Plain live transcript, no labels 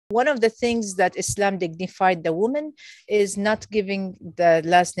One of the things that Islam dignified the woman is not giving the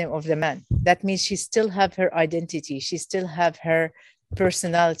last name of the man. That means she still have her identity. She still have her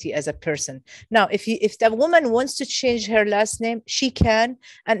personality as a person. Now, if the woman wants to change her last name, she can.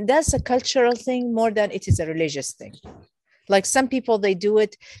 And that's a cultural thing more than it is a religious thing. Like some people, they do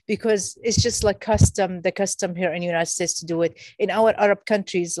it because it's just like the custom here in the United States to do it. In our Arab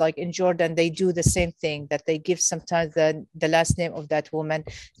countries, like in Jordan, they do the same thing, that they give sometimes the last name of that woman,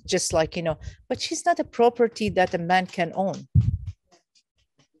 just like, but she's not a property that a man can own.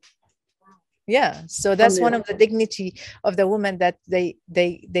 Yeah, so that's one of the dignity of the woman, that they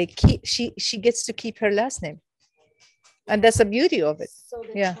keep, she gets to keep her last name. And that's the beauty of it. So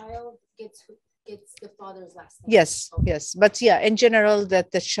the child gets the father's last name. Yes, okay. Yes. But yeah, in general,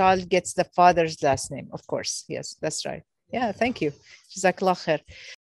 that the child gets the father's last name, of course. Yes, that's right. Yeah, thank you. Jazakallah khair.